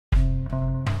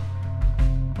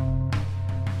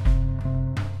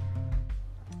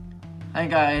Hi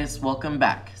guys, welcome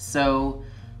back. So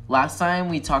last time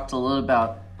we talked a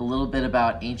little bit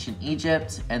about ancient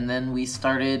Egypt, and then we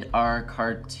started our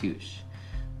cartouche.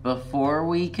 Before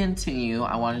we continue,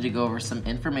 I wanted to go over some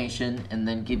information and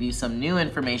then give you some new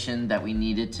information that we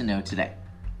needed to know today.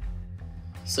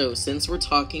 So since we're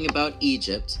talking about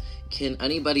Egypt, can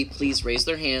anybody please raise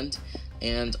their hand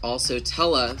and also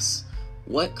tell us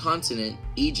what continent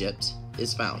Egypt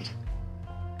is found?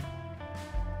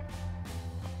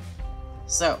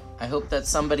 So, I hope that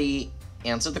somebody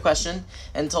answered the question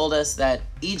and told us that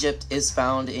Egypt is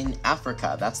found in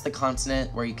Africa. That's the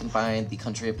continent where you can find the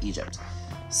country of Egypt.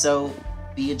 So,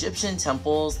 the Egyptian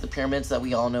temples, the pyramids that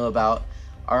we all know about,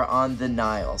 are on the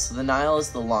Nile. So the Nile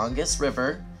is the longest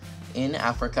river in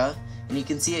Africa, and you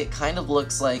can see it kind of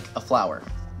looks like a flower.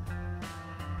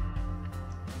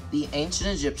 The ancient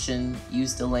Egyptian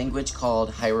used a language called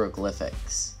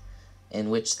hieroglyphics, in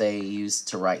which they used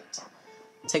to write.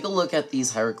 Take a look at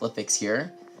these hieroglyphics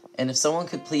here, and if someone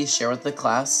could please share with the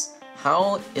class,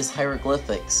 how is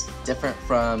hieroglyphics different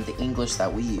from the English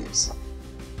that we use?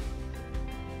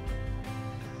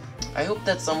 I hope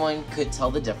that someone could tell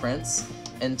the difference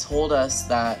and told us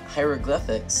that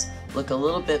hieroglyphics look a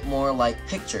little bit more like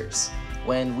pictures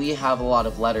when we have a lot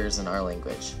of letters in our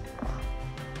language.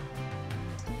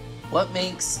 What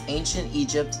makes ancient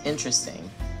Egypt interesting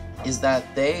is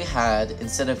that they had,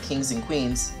 instead of kings and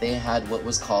queens, they had what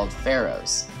was called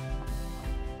pharaohs.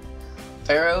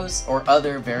 Pharaohs, or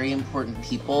other very important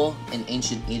people in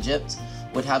ancient Egypt,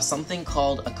 would have something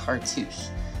called a cartouche.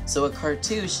 So a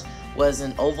cartouche was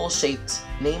an oval-shaped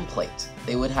nameplate.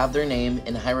 They would have their name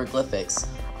in hieroglyphics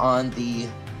on the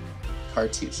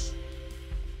cartouche.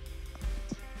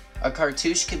 A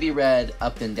cartouche could be read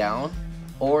up and down,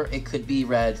 or it could be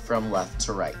read from left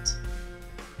to right.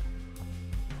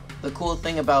 The cool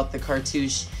thing about the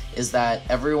cartouche is that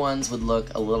everyone's would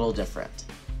look a little different.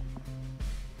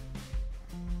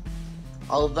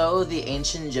 Although the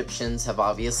ancient Egyptians have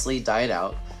obviously died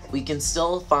out, we can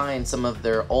still find some of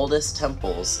their oldest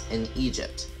temples in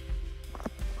Egypt.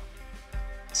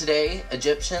 Today,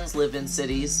 Egyptians live in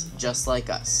cities just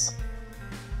like us.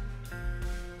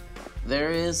 There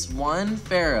is one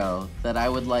pharaoh that I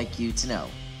would like you to know.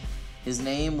 His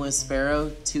name was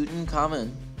Pharaoh Tutankhamun.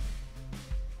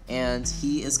 And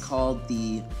he is called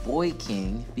the Boy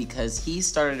King because he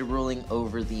started ruling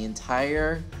over the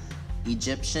entire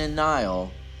Egyptian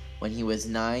Nile when he was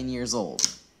 9 years old.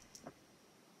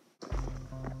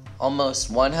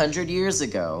 Almost 100 years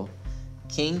ago,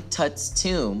 King Tut's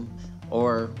tomb,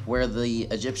 or where the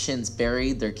Egyptians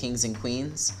buried their kings and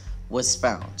queens, was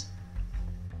found.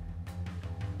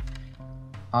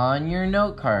 On your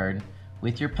note card,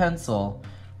 with your pencil,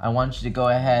 I want you to go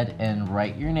ahead and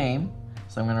write your name.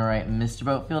 So I'm going to write Mr.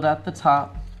 Boatfield at the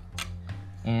top,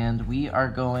 and we are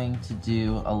going to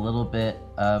do a little bit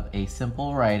of a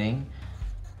simple writing,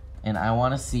 and I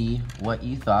want to see what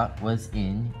you thought was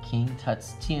in King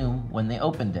Tut's tomb when they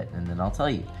opened it, and then I'll tell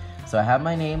you. So I have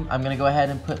my name. I'm going to go ahead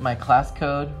and put my class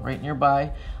code right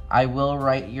nearby. I will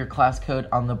write your class code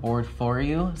on the board for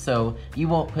you, so you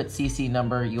won't put CC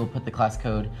number, you'll put the class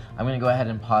code. I'm going to go ahead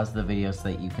and pause the video so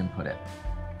that you can put it.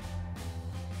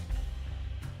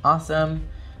 Awesome.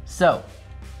 So,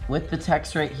 with the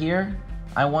text right here,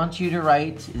 I want you to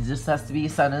write, it just has to be a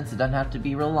sentence, it doesn't have to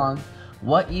be real long,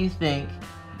 what you think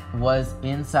was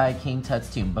inside King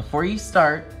Tut's tomb. Before you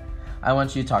start, I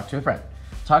want you to talk to a friend.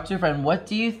 Talk to a friend, what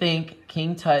do you think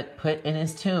King Tut put in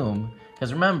his tomb?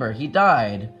 Because remember, he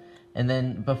died, and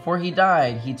then before he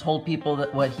died, he told people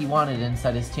that what he wanted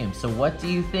inside his tomb. So what do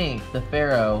you think the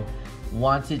pharaoh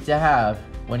wanted to have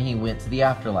when he went to the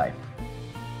afterlife?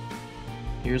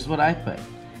 Here's what I put.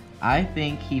 I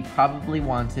think he probably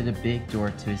wanted a big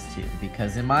door to his tomb,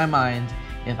 because in my mind,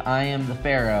 if I am the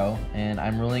pharaoh and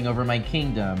I'm ruling over my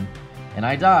kingdom and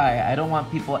I die, I don't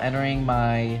want people entering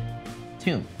my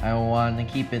tomb. I want to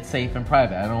keep it safe and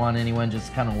private. I don't want anyone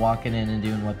just kind of walking in and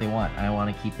doing what they want. I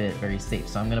want to keep it very safe.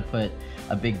 So I'm going to put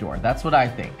a big door. That's what I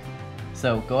think.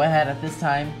 So go ahead at this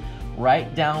time,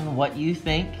 write down what you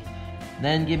think,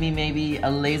 then give me maybe a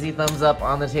lazy thumbs up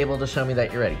on the table to show me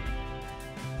that you're ready.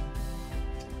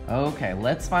 Okay,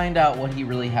 let's find out what he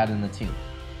really had in the tomb.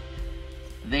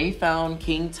 They found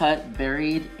King Tut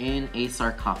buried in a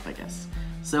sarcophagus.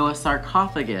 So a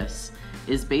sarcophagus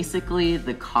is basically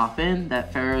the coffin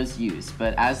that pharaohs use,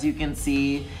 but as you can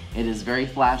see, it is very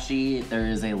flashy. There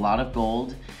is a lot of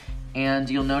gold, and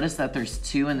you'll notice that there's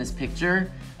two in this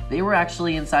picture. They were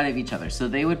actually inside of each other. So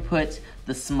they would put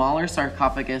the smaller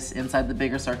sarcophagus inside the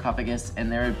bigger sarcophagus,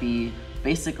 and there would be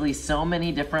basically so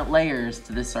many different layers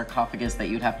to this sarcophagus that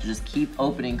you'd have to just keep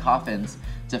opening coffins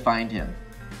to find him.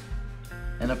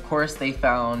 And of course they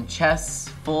found chests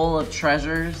full of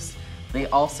treasures. They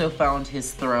also found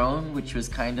his throne, which was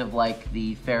kind of like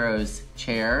the pharaoh's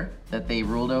chair that they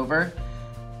ruled over,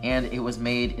 and it was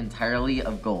made entirely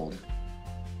of gold.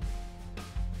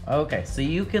 Okay, so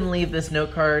you can leave this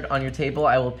note card on your table.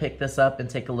 I will pick this up and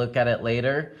take a look at it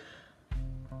later.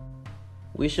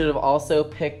 We should have also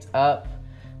picked up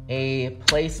a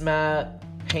placemat,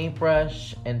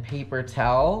 paintbrush, and paper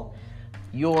towel.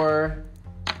 Your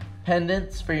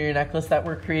pendants for your necklace that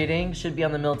we're creating should be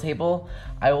on the middle table.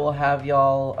 I will have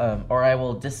y'all, or I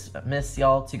will dismiss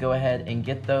y'all to go ahead and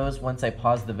get those once I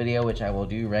pause the video, which I will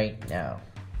do right now.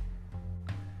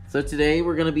 So today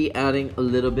we're gonna be adding a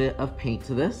little bit of paint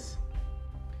to this.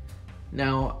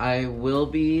 Now I will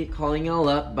be calling y'all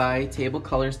up by Table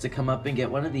Colors to come up and get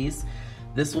one of these.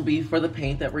 This will be for the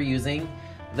paint that we're using.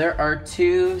 There are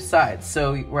 2 sides,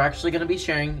 so we're actually gonna be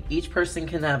sharing. Each person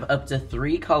can have up to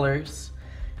 3 colors,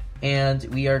 and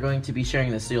we are going to be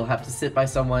sharing this. So you'll have to sit by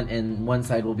someone, and one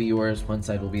side will be yours, one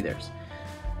side will be theirs.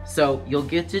 So you'll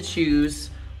get to choose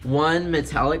one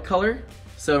metallic color.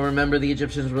 So remember, the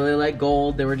Egyptians really like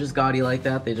gold. They were just gaudy like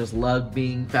that. They just loved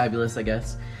being fabulous, I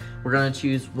guess. We're gonna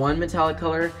choose one metallic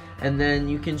color, and then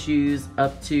you can choose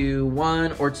up to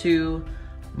 1 or 2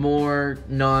 more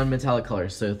non-metallic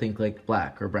colors. So think like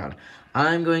black or brown.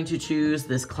 I'm going to choose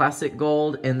this classic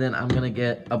gold, and then I'm gonna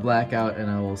get a black out, and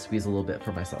I will squeeze a little bit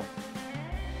for myself.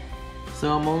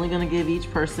 So I'm only gonna give each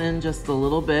person just a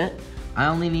little bit. I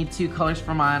only need 2 colors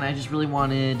for mine. I just really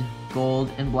wanted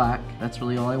gold and black. That's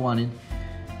really all I wanted.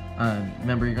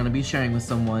 Remember, you're gonna be sharing with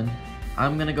someone.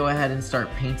 I'm gonna go ahead and start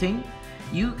painting.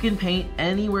 You can paint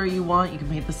anywhere you want. You can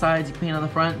paint the sides, you can paint on the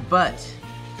front, but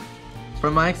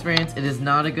from my experience, it is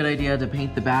not a good idea to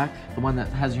paint the back, the one that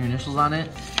has your initials on it.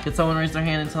 Could someone raise their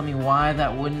hand and tell me why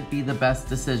that wouldn't be the best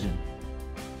decision?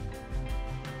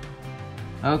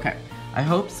 Okay, I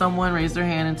hope someone raised their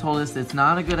hand and told us it's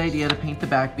not a good idea to paint the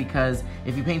back, because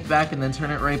if you paint the back and then turn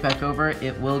it right back over,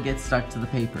 it will get stuck to the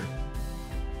paper.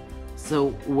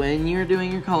 So when you're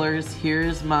doing your colors,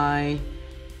 here's my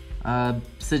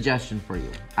suggestion for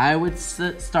you. I would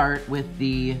start with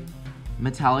the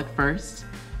metallic first.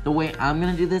 The way I'm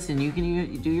gonna do this, and you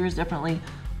can do yours differently,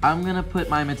 I'm gonna put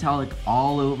my metallic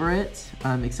all over it,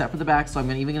 except for the back, so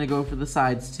I'm even gonna go for the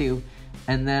sides too.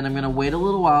 And then I'm gonna wait a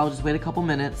little while, just wait a couple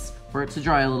minutes for it to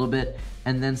dry a little bit,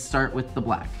 and then start with the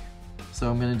black. So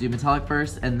I'm gonna do metallic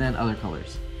first, and then other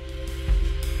colors.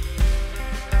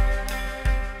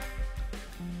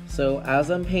 So as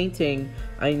I'm painting,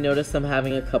 I notice I'm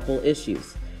having a couple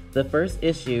issues. The first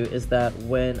issue is that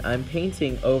when I'm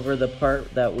painting over the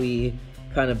part that we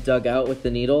kind of dug out with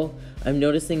the needle, I'm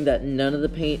noticing that none of the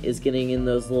paint is getting in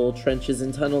those little trenches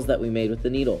and tunnels that we made with the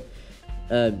needle.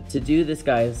 To do this,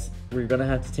 guys, we're gonna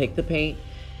have to take the paint,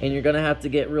 and you're gonna have to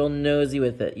get real nosy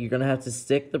with it. You're gonna have to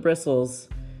stick the bristles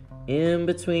in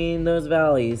between those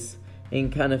valleys and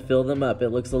kind of fill them up. It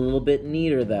looks a little bit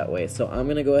neater that way. So I'm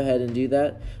gonna go ahead and do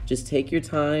that. Just take your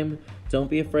time. Don't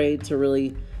be afraid to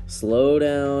really slow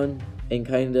down and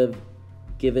kind of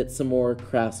give it some more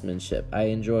craftsmanship. I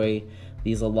enjoy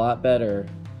these a lot better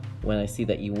when I see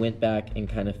that you went back and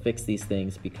kind of fixed these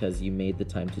things because you made the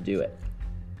time to do it.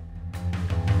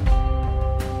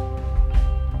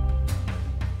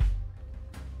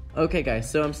 Okay guys,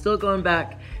 so I'm still going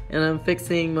back and I'm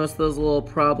fixing most of those little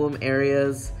problem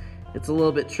areas. It's a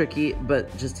little bit tricky,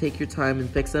 but just take your time and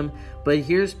fix them. But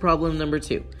here's problem number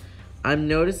 2. I'm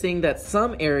noticing that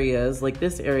some areas, like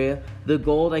this area, the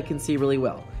gold I can see really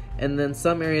well. And then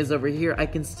some areas over here, I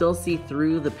can still see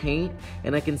through the paint,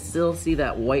 and I can still see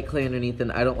that white clay underneath,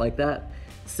 and I don't like that.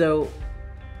 So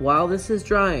while this is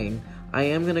drying, I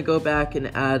am gonna go back and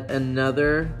add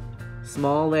another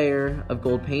small layer of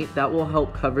gold paint. That will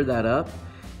help cover that up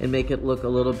and make it look a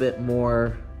little bit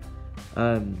more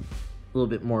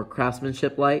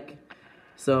craftsmanship-like.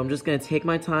 So I'm just gonna take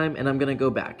my time and I'm gonna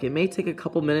go back. It may take a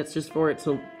couple minutes just for it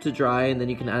to dry, and then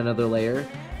you can add another layer,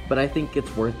 but I think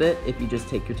it's worth it if you just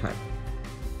take your time.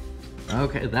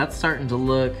 Okay, that's starting to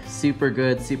look super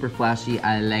good, super flashy.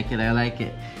 I like it, I like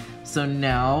it. So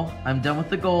now I'm done with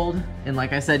the gold, and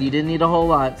like I said, you didn't need a whole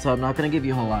lot, so I'm not gonna give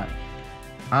you a whole lot.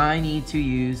 I need to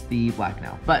use the black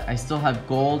now, but I still have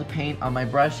gold paint on my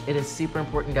brush. It is super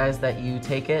important, guys, that you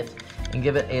take it and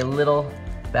give it a little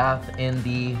bath in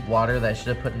the water that I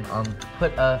should have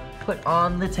put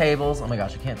on the tables. Oh my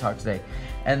gosh, I can't talk today.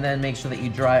 And then make sure that you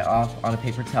dry off on a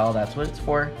paper towel. That's what it's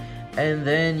for. And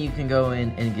then you can go in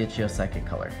and get you a second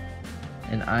color.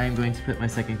 And I'm going to put my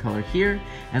second color here.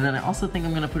 And then I also think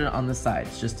I'm gonna put it on the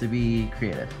sides just to be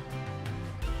creative.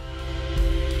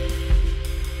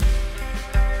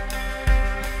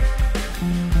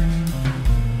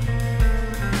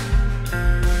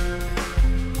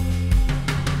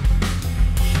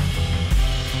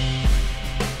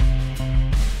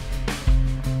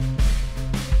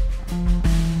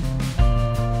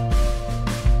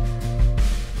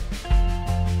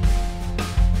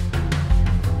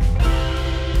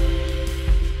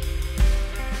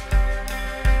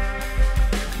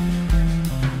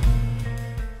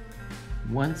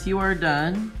 once you are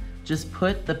done, just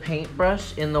put the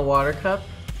paintbrush in the water cup.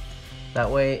 That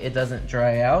way it doesn't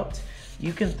dry out.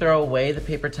 You can throw away the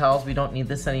paper towels. We don't need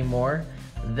this anymore.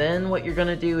 Then what you're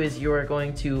gonna do is you are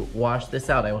going to wash this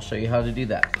out. I will show you how to do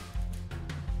that.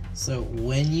 So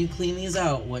when you clean these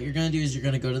out, what you're gonna do is you're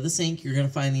gonna go to the sink. You're gonna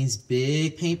find these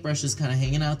big paintbrushes kind of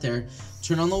hanging out there.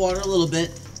 Turn on the water a little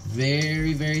bit.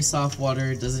 Very, very soft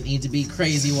water. It doesn't need to be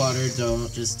crazy water.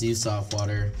 Don't just do soft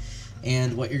water.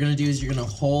 And what you're gonna do is you're gonna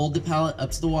hold the palette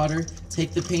up to the water,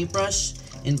 take the paintbrush,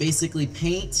 and basically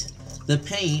paint the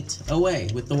paint away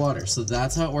with the water. So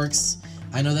that's how it works.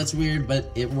 I know that's weird,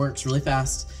 but it works really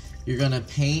fast. You're gonna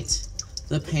paint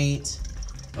the paint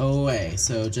away.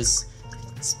 So just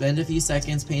spend a few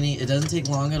seconds painting. It doesn't take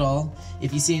long at all.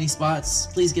 If you see any spots,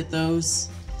 please get those.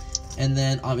 And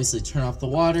then obviously turn off the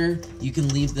water. You can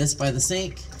leave this by the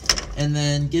sink and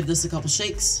then give this a couple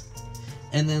shakes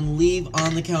and then leave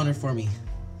on the counter for me.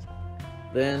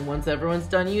 Then once everyone's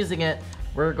done using it,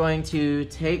 we're going to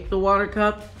take the water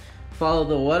cup, follow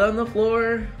the what on the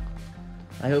floor.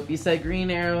 I hope you said green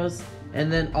arrows.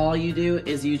 And then all you do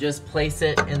is you just place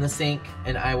it in the sink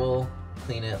and I will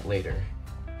clean it later.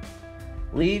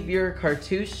 Leave your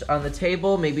cartouche on the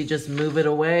table, maybe just move it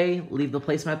away, leave the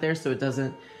placemat there so it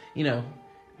doesn't, you know,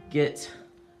 get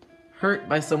hurt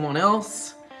by someone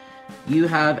else. You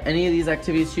have any of these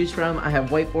activities to choose from. I have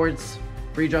whiteboards,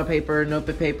 free draw paper,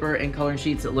 notebook paper, and coloring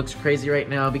sheets. It looks crazy right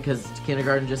now because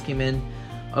kindergarten just came in.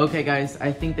 Okay guys,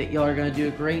 I think that y'all are gonna do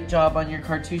a great job on your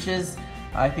cartouches.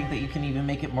 I think that you can even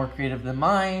make it more creative than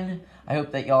mine. I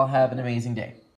hope that y'all have an amazing day.